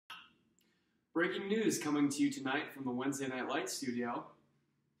Breaking news coming to you tonight from the Wednesday Night Lights studio.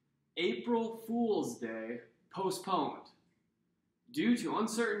 April Fool's Day postponed. Due to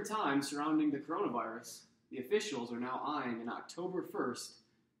uncertain times surrounding the coronavirus, the officials are now eyeing an October 1st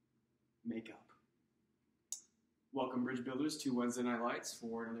makeup. Welcome, Bridge Builders, to Wednesday Night Lights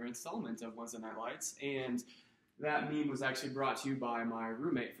for another installment of Wednesday Night Lights. And that meme was actually brought to you by my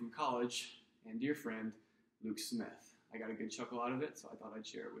roommate from college and dear friend, Luke Smith. I got a good chuckle out of it, so I thought I'd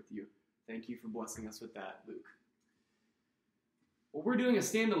share it with you. Thank you for blessing us with that, Luke. Well, we're doing a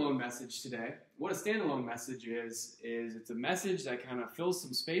standalone message today. What a standalone message is it's a message that kind of fills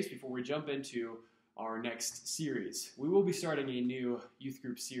some space before we jump into our next series. We will be starting a new youth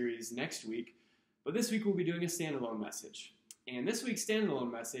group series next week, but this week we'll be doing a standalone message. And this week's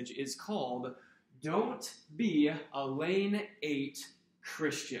standalone message is called, Don't Be a Lane 8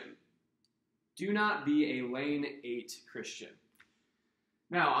 Christian. Do not be a Lane 8 Christian.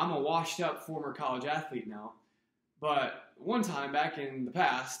 Now, I'm a washed-up former college athlete now, but one time back in the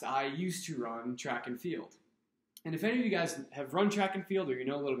past, I used to run track and field. And if any of you guys have run track and field or you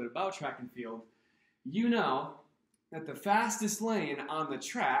know a little bit about track and field, you know that the fastest lane on the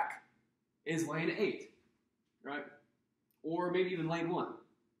track is lane 8, right? Or maybe even lane 1,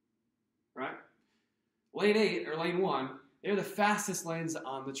 right? Lane 8 or lane 1, they're the fastest lanes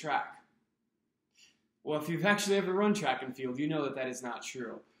on the track. Well, if you've actually ever run track and field, you know that that is not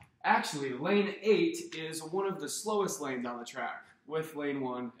true. Actually, lane 8 is one of the slowest lanes on the track, with lane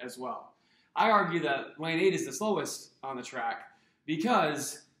 1 as well. I argue that lane 8 is the slowest on the track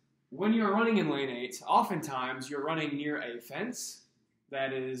because when you're running in lane 8, oftentimes you're running near a fence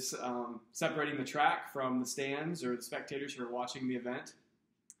that is separating the track from the stands or the spectators who are watching the event.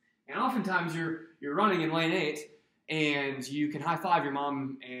 And oftentimes you're running in lane 8, and you can high-five your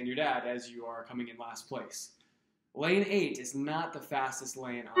mom and your dad as you are coming in last place. Lane 8 is not the fastest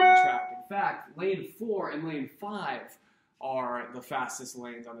lane on the track. In fact, lane 4 and lane 5 are the fastest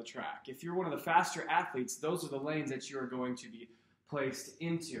lanes on the track. If you're one of the faster athletes, those are the lanes that you are going to be placed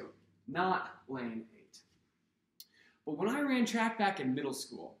into, not lane 8. But when I ran track back in middle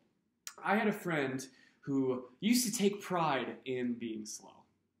school, I had a friend who used to take pride in being slow.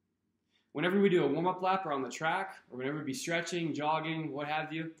 Whenever we do a warm-up lap around the track, or whenever we be stretching, jogging, what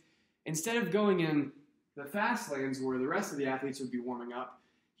have you, instead of going in the fast lanes where the rest of the athletes would be warming up,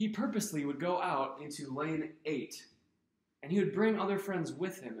 he purposely would go out into lane 8, and he would bring other friends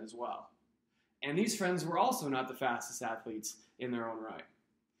with him as well. And these friends were also not the fastest athletes in their own right.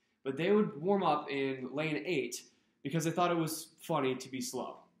 But they would warm up in lane 8 because they thought it was funny to be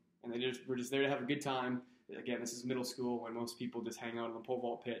slow. And they were just there to have a good time. Again, this is middle school when most people just hang out in the pole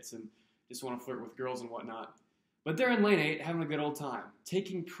vault pits and just want to flirt with girls and whatnot. But they're in lane 8 having a good old time,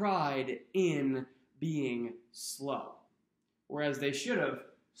 taking pride in being slow. Whereas they should have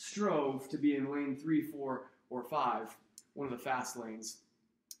strove to be in lane 3, 4, or 5, one of the fast lanes,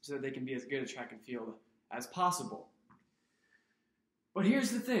 so that they can be as good at track and field as possible. But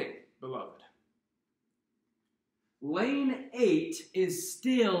here's the thing, beloved. Lane 8 is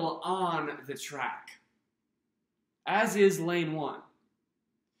still on the track, as is lane 1.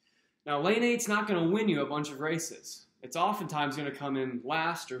 Now, lane 8's not going to win you a bunch of races. It's oftentimes going to come in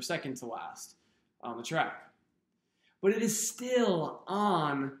last or second to last on the track. But it is still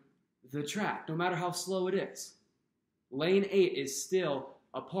on the track, no matter how slow it is. Lane 8 is still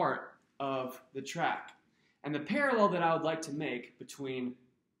a part of the track. And the parallel that I would like to make between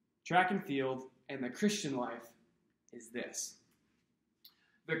track and field and the Christian life is this.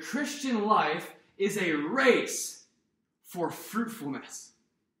 The Christian life is a race for fruitfulness.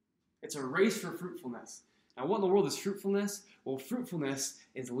 It's a race for fruitfulness. Now, what in the world is fruitfulness? Well, fruitfulness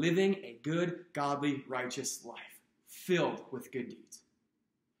is living a good, godly, righteous life, filled with good deeds.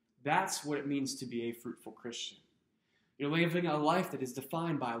 That's what it means to be a fruitful Christian. You're living a life that is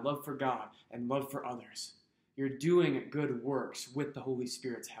defined by love for God and love for others. You're doing good works with the Holy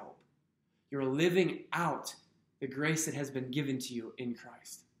Spirit's help. You're living out the grace that has been given to you in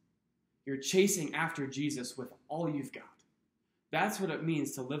Christ. You're chasing after Jesus with all you've got. That's what it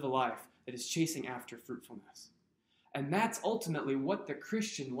means to live a life that is chasing after fruitfulness. And that's ultimately what the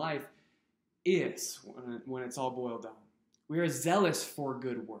Christian life is when it's all boiled down. We are zealous for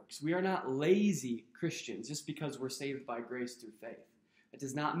good works. We are not lazy Christians just because we're saved by grace through faith. That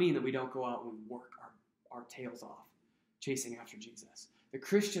does not mean that we don't go out and work our tails off, chasing after Jesus. The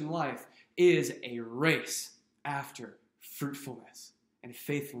Christian life is a race after fruitfulness and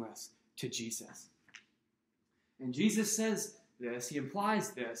faithfulness to Jesus. And Jesus says this, he implies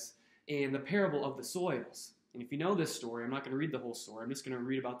this in the parable of the soils. And if you know this story, I'm not going to read the whole story. I'm just going to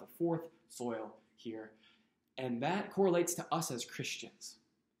read about the fourth soil here. And that correlates to us as Christians.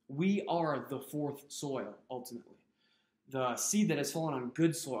 We are the fourth soil, ultimately. The seed that has fallen on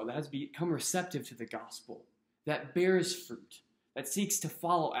good soil, that has become receptive to the gospel, that bears fruit, that seeks to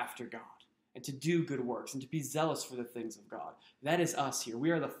follow after God, and to do good works, and to be zealous for the things of God. That is us here.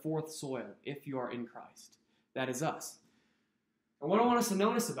 We are the fourth soil, if you are in Christ. That is us. And what I want us to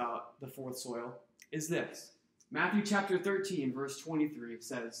notice about the fourth soil is this. Matthew chapter 13, verse 23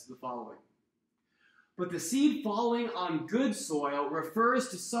 says the following. But the seed falling on good soil refers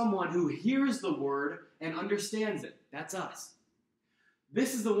to someone who hears the word and understands it. That's us.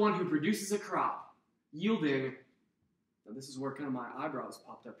 This is the one who produces a crop, yielding, now this is where kind of my eyebrows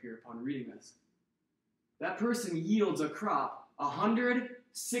popped up here upon reading this. That person yields a crop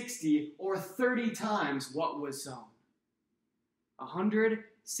 160 or 30 times what was sown.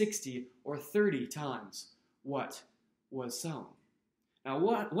 160 or 30 times what was sown. Now,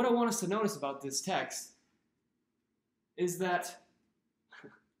 what I want us to notice about this text is that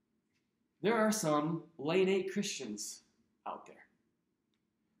there are some Lane 8 Christians out there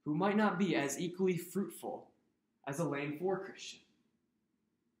who might not be as equally fruitful as a Lane 4 Christian.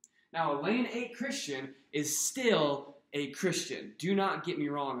 Now, a Lane 8 Christian is still a Christian. Do not get me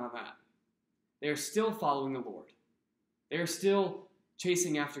wrong on that. They are still following the Lord. They are still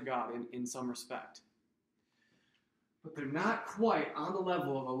chasing after God in some respect. But they're not quite on the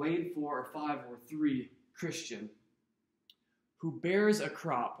level of a Lane 4 or 5 or 3 Christian who bears a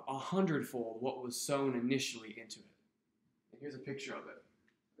crop 100-fold what was sown initially into it. And here's a picture of it.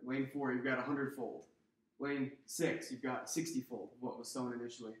 In Lane 4, you've got 100-fold. Lane 6, you've got 60-fold of what was sown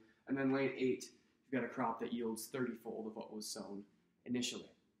initially. And then Lane 8, you've got a crop that yields 30-fold of what was sown initially.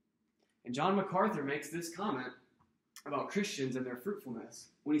 And John MacArthur makes this comment about Christians and their fruitfulness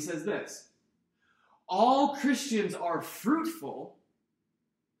when he says this. All Christians are fruitful,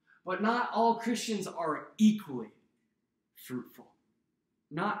 but not all Christians are equally fruitful.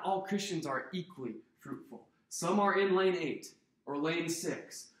 Not all Christians are equally fruitful. Some are in Lane 8, or Lane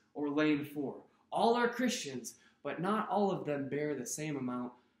 6, or Lane 4. All are Christians, but not all of them bear the same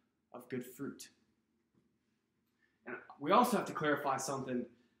amount of good fruit. And we also have to clarify something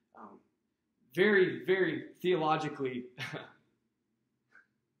very, very theologically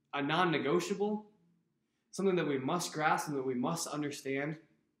a non-negotiable, something that we must grasp and that we must understand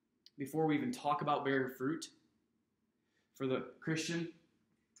before we even talk about bearing fruit for the Christian.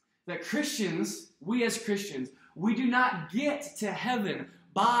 That Christians, we as Christians, we do not get to heaven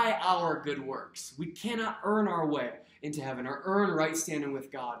by our good works. We cannot earn our way into heaven or earn right standing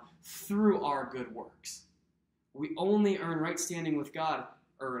with God through our good works. We only earn right standing with God,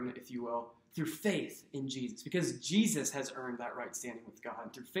 if you will, through faith in Jesus, because Jesus has earned that right standing with God.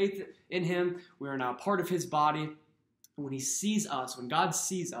 And through faith in him, we are now part of his body. And when he sees us, when God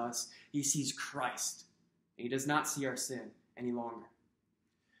sees us, he sees Christ. And he does not see our sin any longer.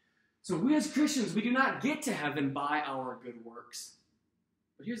 So we as Christians, we do not get to heaven by our good works.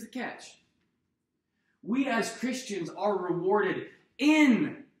 But here's the catch. We as Christians are rewarded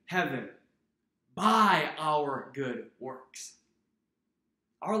in heaven by our good works.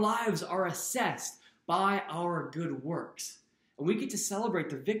 Our lives are assessed by our good works. And we get to celebrate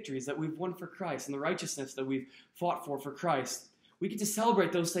the victories that we've won for Christ and the righteousness that we've fought for Christ. We get to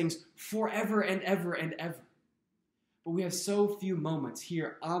celebrate those things forever and ever and ever. But we have so few moments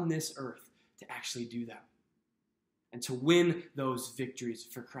here on this earth to actually do that and to win those victories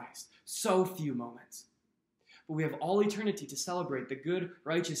for Christ. So few moments. But we have all eternity to celebrate the good,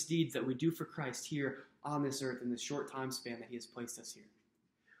 righteous deeds that we do for Christ here on this earth in the short time span that he has placed us here.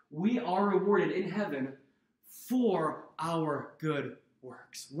 We are rewarded in heaven for our good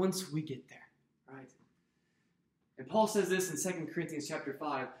works once we get there, right? And Paul says this in 2 Corinthians chapter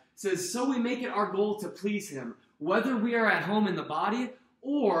 5. It says, so we make it our goal to please him, whether we are at home in the body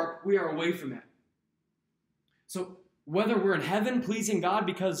or we are away from it. So whether we're in heaven pleasing God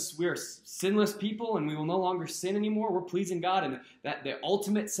because we are sinless people and we will no longer sin anymore, we're pleasing God in that the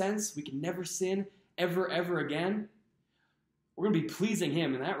ultimate sense, we can never sin ever again. We're going to be pleasing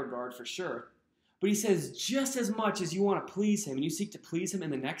him in that regard for sure. But he says, just as much as you want to please him and you seek to please him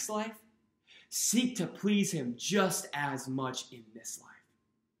in the next life, seek to please him just as much in this life.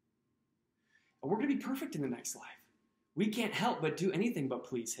 And we're going to be perfect in the next life. We can't help but do anything but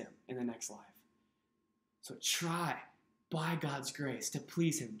please him in the next life. So try, by God's grace, to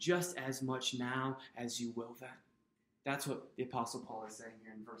please him just as much now as you will then. That's what the Apostle Paul is saying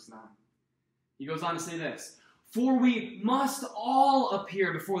here in verse 9. He goes on to say this. For we must all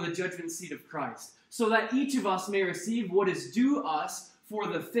appear before the judgment seat of Christ, so that each of us may receive what is due us for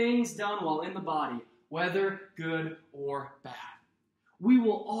the things done while in the body, whether good or bad. We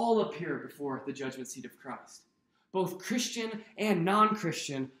will all appear before the judgment seat of Christ, both Christian and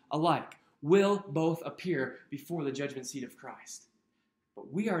non-Christian alike will both appear before the judgment seat of Christ.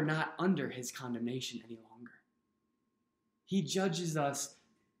 But we are not under his condemnation any longer. He judges us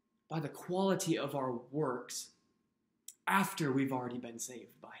by the quality of our works after we've already been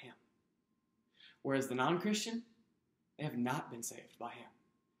saved by him. Whereas the non-Christian, they have not been saved by him.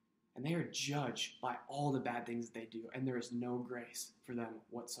 And they are judged by all the bad things they do, and there is no grace for them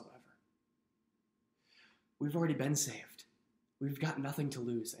whatsoever. We've already been saved. We've got nothing to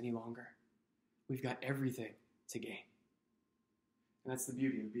lose any longer. We've got everything to gain. And that's the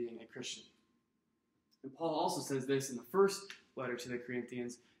beauty of being a Christian. And Paul also says this in the first letter to the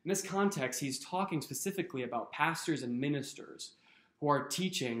Corinthians. In this context, he's talking specifically about pastors and ministers who are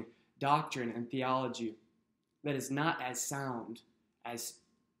teaching doctrine and theology that is not as sound, as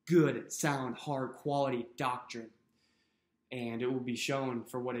good, sound, hard, quality doctrine. And it will be shown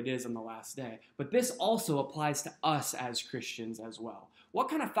for what it is on the last day. But this also applies to us as Christians as well. What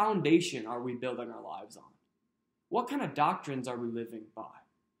kind of foundation are we building our lives on? What kind of doctrines are we living by?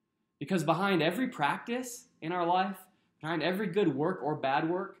 Because behind every practice in our life, behind every good work or bad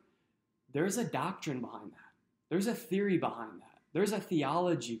work, there's a doctrine behind that. There's a theory behind that. There's a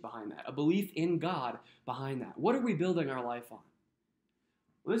theology behind that, a belief in God behind that. What are we building our life on?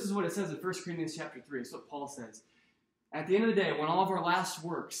 Well, this is what it says in 1 Corinthians chapter 3. It's what Paul says. At the end of the day, when all of our last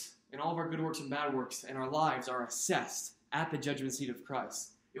works, and all of our good works and bad works, and our lives are assessed at the judgment seat of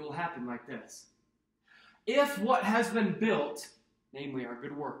Christ, it will happen like this. If what has been built, namely our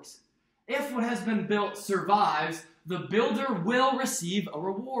good works, if what has been built survives, the builder will receive a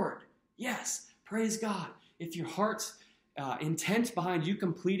reward. Yes, praise God. If your heart's intent behind you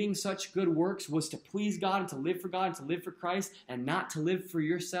completing such good works was to please God and to live for God and to live for Christ and not to live for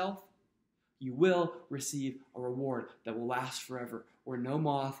yourself, you will receive a reward that will last forever, where no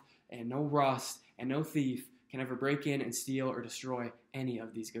moth and no rust and no thief can ever break in and steal or destroy any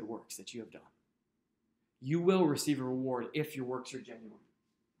of these good works that you have done. You will receive a reward if your works are genuine.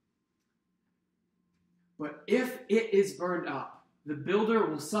 But if it is burned up, the builder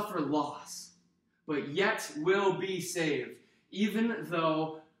will suffer loss, but yet will be saved, even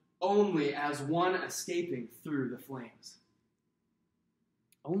though only as one escaping through the flames.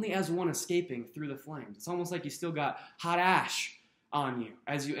 Only as one escaping through the flames. It's almost like you still got hot ash on you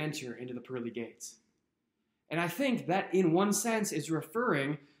as you enter into the pearly gates. And I think that in one sense is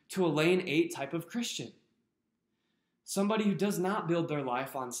referring to a lane 8 type of Christian. Somebody who does not build their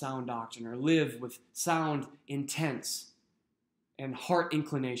life on sound doctrine or live with sound intents and heart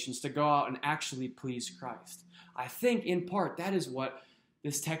inclinations to go out and actually please Christ. I think in part that is what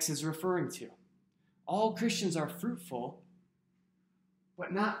this text is referring to. All Christians are fruitful,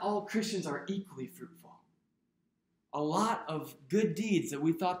 but not all Christians are equally fruitful. A lot of good deeds that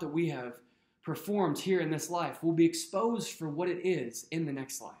we thought that we have performed here in this life will be exposed for what it is in the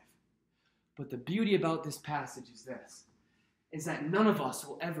next life. But the beauty about this passage is this, is that none of us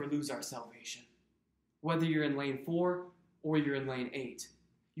will ever lose our salvation. Whether you're in lane 4 or you're in lane 8.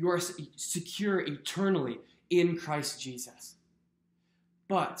 You are secure eternally in Christ Jesus.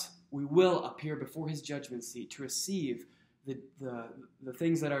 But we will appear before his judgment seat to receive the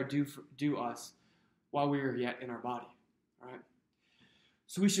things that are due us while we are yet in our body. All right?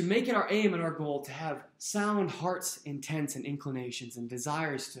 So we should make it our aim and our goal to have sound hearts, intents, and inclinations and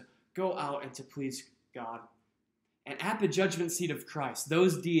desires to go out and to please God. And at the judgment seat of Christ,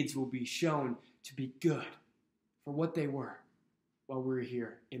 those deeds will be shown to be good for what they were while we were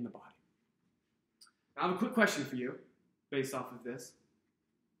here in the body. Now, I have a quick question for you based off of this.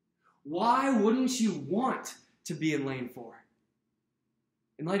 Why wouldn't you want to be in lane 4?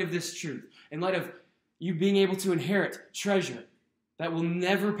 In light of this truth, in light of you being able to inherit treasure that will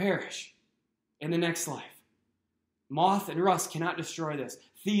never perish in the next life. Moth and rust cannot destroy this.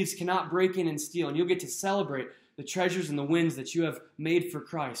 Thieves cannot break in and steal, and you'll get to celebrate the treasures and the wins that you have made for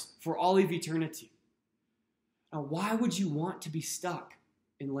Christ for all of eternity. Now, why would you want to be stuck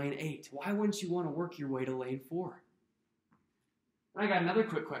in lane 8? Why wouldn't you want to work your way to lane 4? And I got another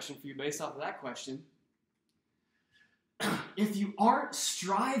quick question for you based off of that question. If you aren't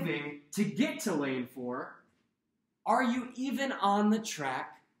striving to get to lane 4, are you even on the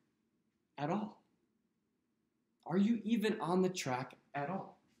track at all? Are you even on the track at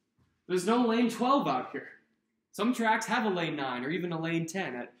all? There's no lane 12 out here. Some tracks have a lane 9 or even a lane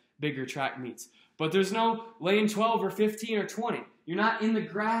 10 at bigger track meets. But there's no lane 12 or 15 or 20. You're not in the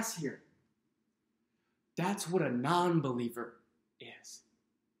grass here. That's what a non-believer is.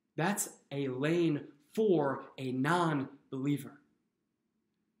 That's a lane for a non-believer.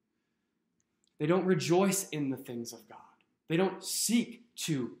 They don't rejoice in the things of God. They don't seek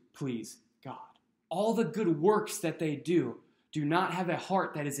to please God. All the good works that they do do not have a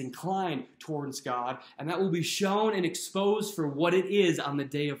heart that is inclined towards God, and that will be shown and exposed for what it is on the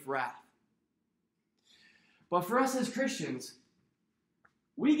day of wrath. But for us as Christians,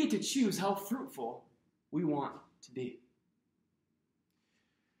 we get to choose how fruitful we want to be.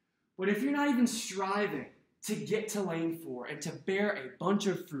 But if you're not even striving to get to lane 4 and to bear a bunch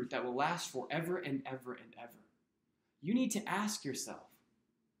of fruit that will last forever and ever and ever, you need to ask yourself,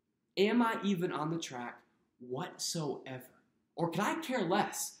 am I even on the track whatsoever? Or can I care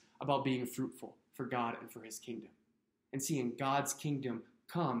less about being fruitful for God and for his kingdom and seeing God's kingdom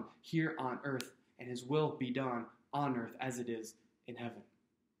come here on earth and his will be done on earth as it is in heaven?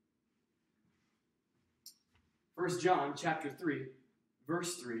 1 John chapter 3,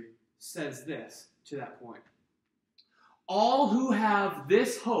 verse 3 says this to that point. All who have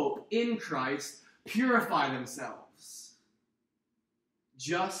this hope in Christ purify themselves,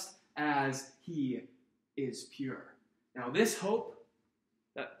 just as he is pure. Now, this hope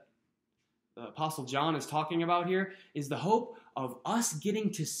that the Apostle John is talking about here is the hope of us getting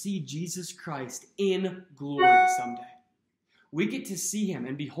to see Jesus Christ in glory someday. We get to see him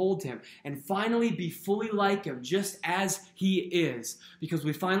and behold him and finally be fully like him just as he is, because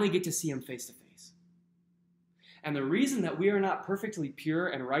we finally get to see him face to face. And the reason that we are not perfectly pure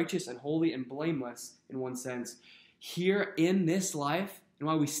and righteous and holy and blameless, in one sense, here in this life, and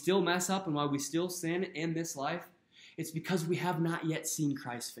why we still mess up and why we still sin in this life, it's because we have not yet seen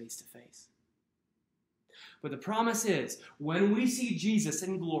Christ face to face. But the promise is, when we see Jesus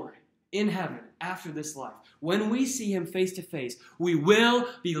in glory, in heaven, after this life, when we see him face to face, we will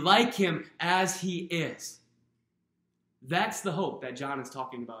be like him as he is. That's the hope that John is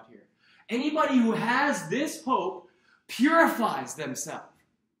talking about here. Anybody who has this hope purifies themselves.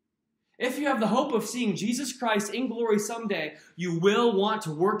 If you have the hope of seeing Jesus Christ in glory someday, you will want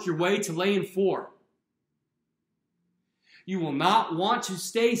to work your way to lane 4. You will not want to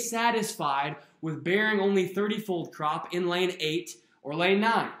stay satisfied with bearing only 30-fold crop in lane 8 or lane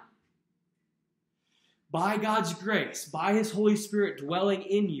 9. By God's grace, by his Holy Spirit dwelling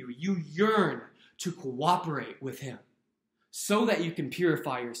in you, you yearn to cooperate with him so that you can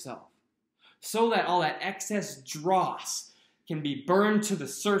purify yourself, so that all that excess dross can be burned to the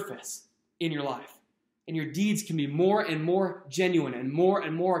surface in your life, and your deeds can be more and more genuine and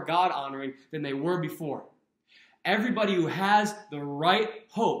more God-honoring than they were before. Everybody who has the right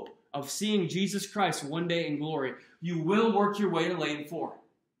hope of seeing Jesus Christ one day in glory, you will work your way to lane 4.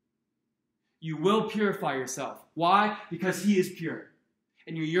 You will purify yourself. Why? Because he is pure.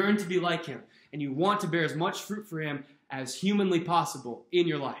 And you yearn to be like him. And you want to bear as much fruit for him as humanly possible in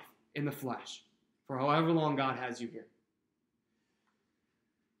your life, in the flesh, for however long God has you here.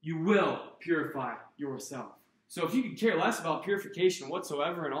 You will purify yourself. So if you could care less about purification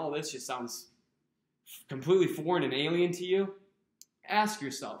whatsoever and all this just sounds completely foreign and alien to you, ask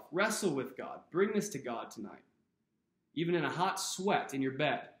yourself, wrestle with God, bring this to God tonight. Even in a hot sweat in your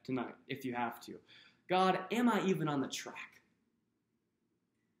bed tonight, if you have to. God, am I even on the track?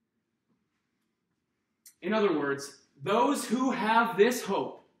 In other words, those who have this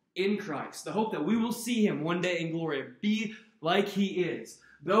hope in Christ, the hope that we will see him one day in glory, be like he is,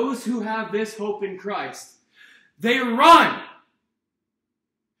 those who have this hope in Christ, they run.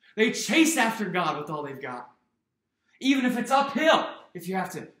 They chase after God with all they've got. Even if it's uphill, if you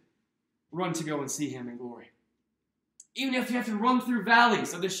have to run to go and see him in glory. Even if you have to run through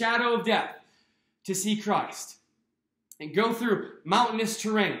valleys of the shadow of death to see Christ. And go through mountainous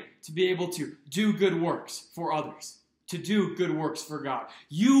terrain to be able to do good works for others. To do good works for God.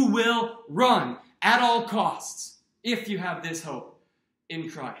 You will run at all costs if you have this hope in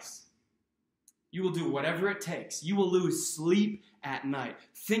Christ. You will do whatever it takes. You will lose sleep at night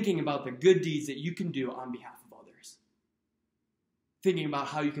thinking about the good deeds that you can do on behalf of others. Thinking about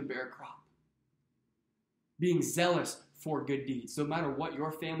how you can bear a crop. Being zealous for good deeds, no matter what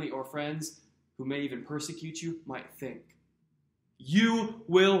your family or friends who may even persecute you might think. You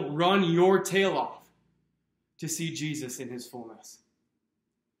will run your tail off to see Jesus in his fullness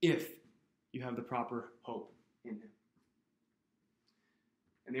if you have the proper hope in him.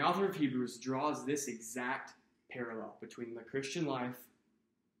 And the author of Hebrews draws this exact parallel between the Christian life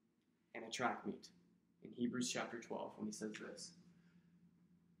and a track meet in Hebrews chapter 12 when he says this.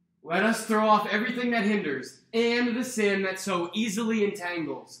 Let us throw off everything that hinders and the sin that so easily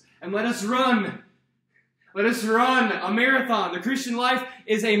entangles. And let us run. Let us run a marathon. The Christian life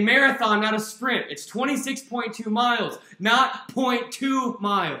is a marathon, not a sprint. It's 26.2 miles, not 0.2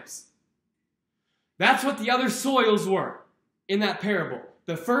 miles. That's what the other soils were in that parable.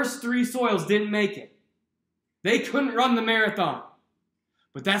 The first 3 soils didn't make it. They couldn't run the marathon.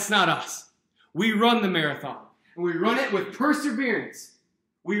 But that's not us. We run the marathon. And we run it with perseverance.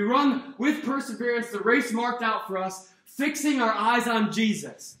 We run with perseverance the race marked out for us, fixing our eyes on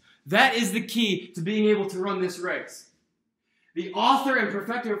Jesus. That is the key to being able to run this race. The author and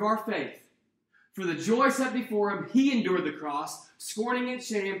perfecter of our faith, for the joy set before him, he endured the cross, scorning its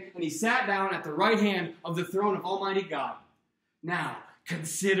shame, and he sat down at the right hand of the throne of Almighty God. Now,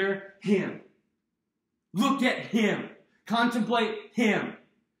 consider him. Look at him. Contemplate him.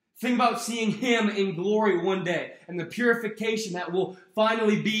 Think about seeing him in glory one day and the purification that will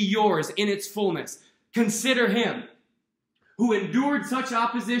finally be yours in its fullness. Consider him who endured such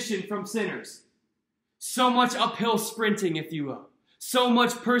opposition from sinners. So much uphill sprinting, if you will. So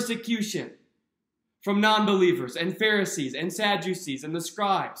much persecution from non-believers and Pharisees and Sadducees and the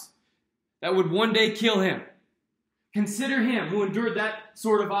scribes that would one day kill him. Consider him who endured that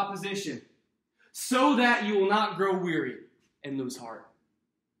sort of opposition so that you will not grow weary and lose heart.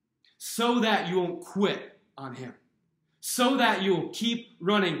 So that you won't quit on him. So that you will keep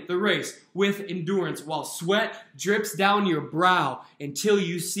running the race with endurance while sweat drips down your brow until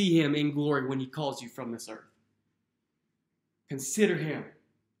you see him in glory when he calls you from this earth. Consider him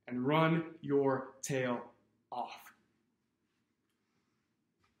and run your tail off.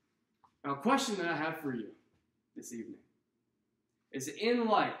 Now, a question that I have for you this evening is, in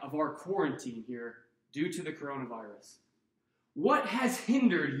light of our quarantine here due to the coronavirus, what has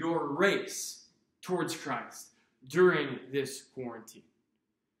hindered your race towards Christ during this quarantine?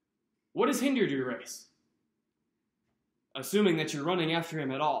 What has hindered your race? Assuming that you're running after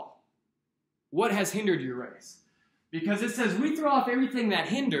him at all. What has hindered your race? Because it says we throw off everything that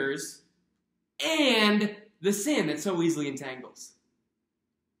hinders and the sin that so easily entangles.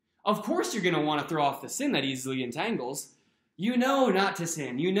 Of course you're going to want to throw off the sin that easily entangles. You know not to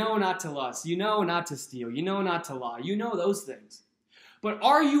sin. You know not to lust. You know not to steal. You know not to lie. You know those things. But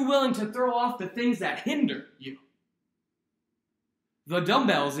are you willing to throw off the things that hinder you? The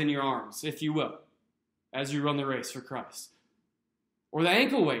dumbbells in your arms, if you will, as you run the race for Christ. Or the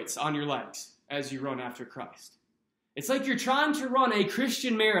ankle weights on your legs as you run after Christ. It's like you're trying to run a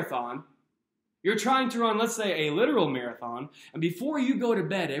Christian marathon. You're trying to run, let's say, a literal marathon. And before you go to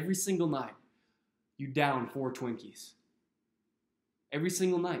bed every single night, you down 4 Twinkies. Every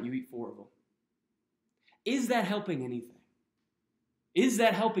single night you eat 4 of them. Is that helping anything? Is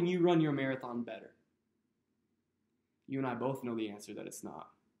that helping you run your marathon better? You and I both know the answer that it's not.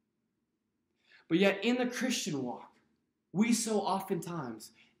 But yet in the Christian walk, we so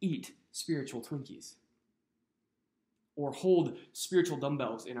oftentimes eat spiritual Twinkies or hold spiritual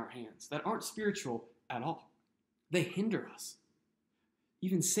dumbbells in our hands that aren't spiritual at all. They hinder us.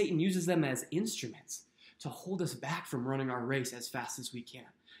 Even Satan uses them as instruments to hold us back from running our race as fast as we can,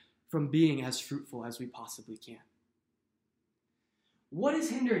 from being as fruitful as we possibly can. What is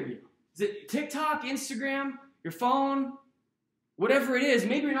hindering you? Is it TikTok, Instagram, your phone? Whatever it is,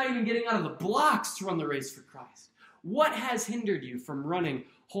 maybe you're not even getting out of the blocks to run the race for Christ. What has hindered you from running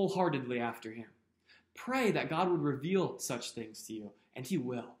wholeheartedly after him? Pray that God would reveal such things to you, and he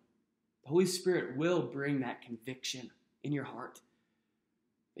will. The Holy Spirit will bring that conviction in your heart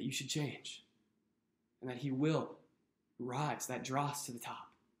that you should change, and that he will rise that dross to the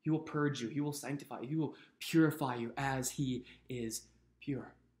top. He will purge you. He will sanctify you. He will purify you as he is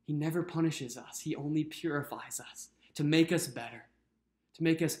pure. He never punishes us. He only purifies us to make us better, to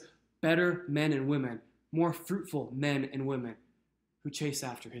make us better men and women, more fruitful men and women who chase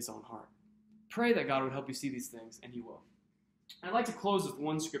after his own heart. Pray that God would help you see these things, and he will. I'd like to close with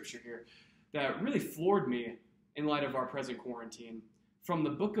one scripture here that really floored me in light of our present quarantine from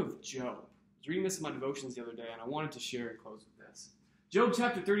the book of Job. I was reading this in my devotions the other day, and I wanted to share and close with this. Job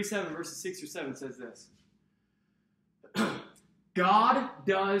chapter 37, verses 6 or 7 says this. God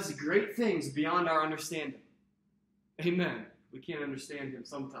does great things beyond our understanding. Amen. We can't understand him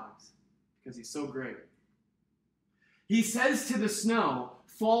sometimes because he's so great. He says to the snow,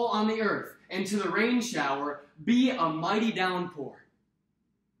 fall on the earth, and to the rain shower, be a mighty downpour.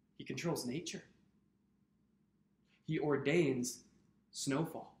 He controls nature. He ordains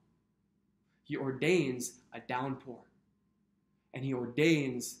snowfall. He ordains a downpour. And he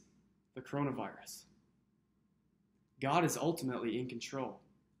ordains the coronavirus. God is ultimately in control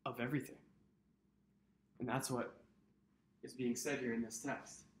of everything. And that's what is being said here in this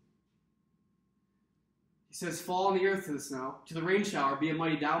text. He says, fall on the earth to the snow, to the rain shower, be a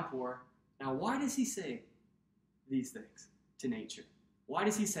mighty downpour. Now, why does he say these things to nature? Why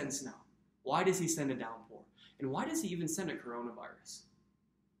does he send snow? Why does he send a downpour? And why does he even send a coronavirus?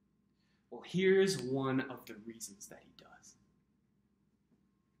 Well, here's one of the reasons that he does.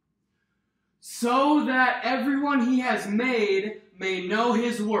 So that everyone he has made may know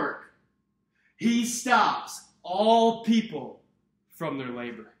his work. He stops all people from their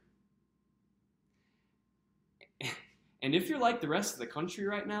labor. And if you're like the rest of the country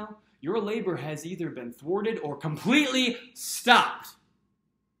right now, your labor has either been thwarted or completely stopped.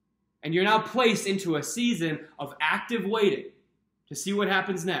 And you're now placed into a season of active waiting to see what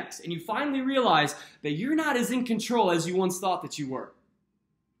happens next. And you finally realize that you're not as in control as you once thought that you were.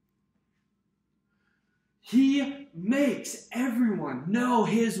 He makes everyone know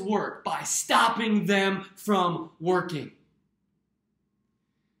his work by stopping them from working.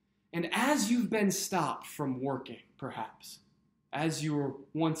 And as you've been stopped from working, perhaps, as you were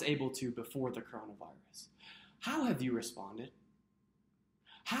once able to before the coronavirus, how have you responded?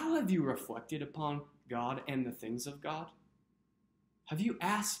 How have you reflected upon God and the things of God? Have you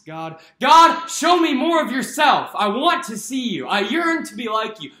asked God, God, show me more of yourself. I want to see you. I yearn to be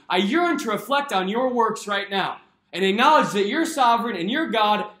like you. I yearn to reflect on your works right now and acknowledge that you're sovereign and you're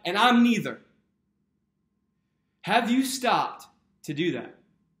God and I'm neither. Have you stopped to do that?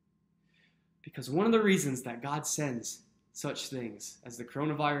 Because one of the reasons that God sends such things as the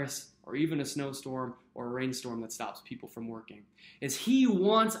coronavirus or even a snowstorm or a rainstorm that stops people from working is he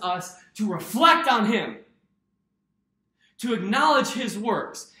wants us to reflect on him, to acknowledge his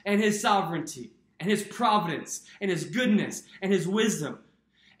works and his sovereignty and his providence and his goodness and his wisdom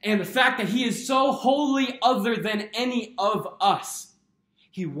and the fact that he is so wholly other than any of us.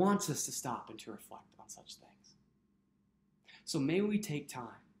 He wants us to stop and to reflect on such things. So may we take time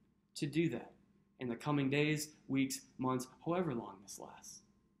to do that in the coming days, weeks, months, however long this lasts.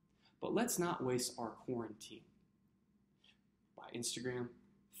 But let's not waste our quarantine by Instagram,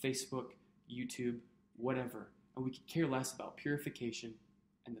 Facebook, YouTube, whatever. And we could care less about purification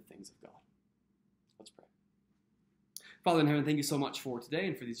and the things of God. Let's pray. Father in heaven, thank you so much for today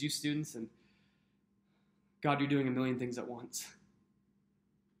and for these youth students. And God, you're doing a million things at once.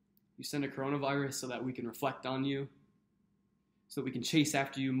 You send a coronavirus so that we can reflect on you, so that we can chase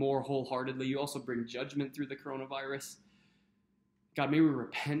after you more wholeheartedly. You also bring judgment through the coronavirus. God, may we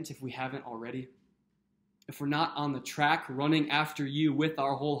repent if we haven't already. If we're not on the track running after you with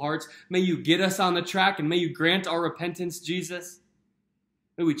our whole hearts, may you get us on the track and may you grant our repentance, Jesus.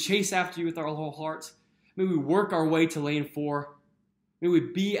 May we chase after you with our whole hearts. May we work our way to lane 4. May we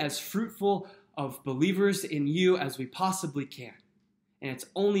be as fruitful of believers in you as we possibly can. And it's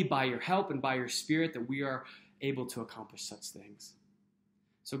only by your help and by your Spirit that we are able to accomplish such things.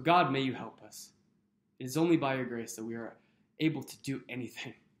 So God, may you help us. It is only by your grace that we are able to do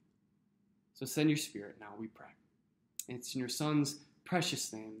anything. So send your Spirit now, we pray. And it's in your Son's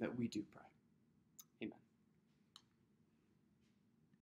precious name that we do pray.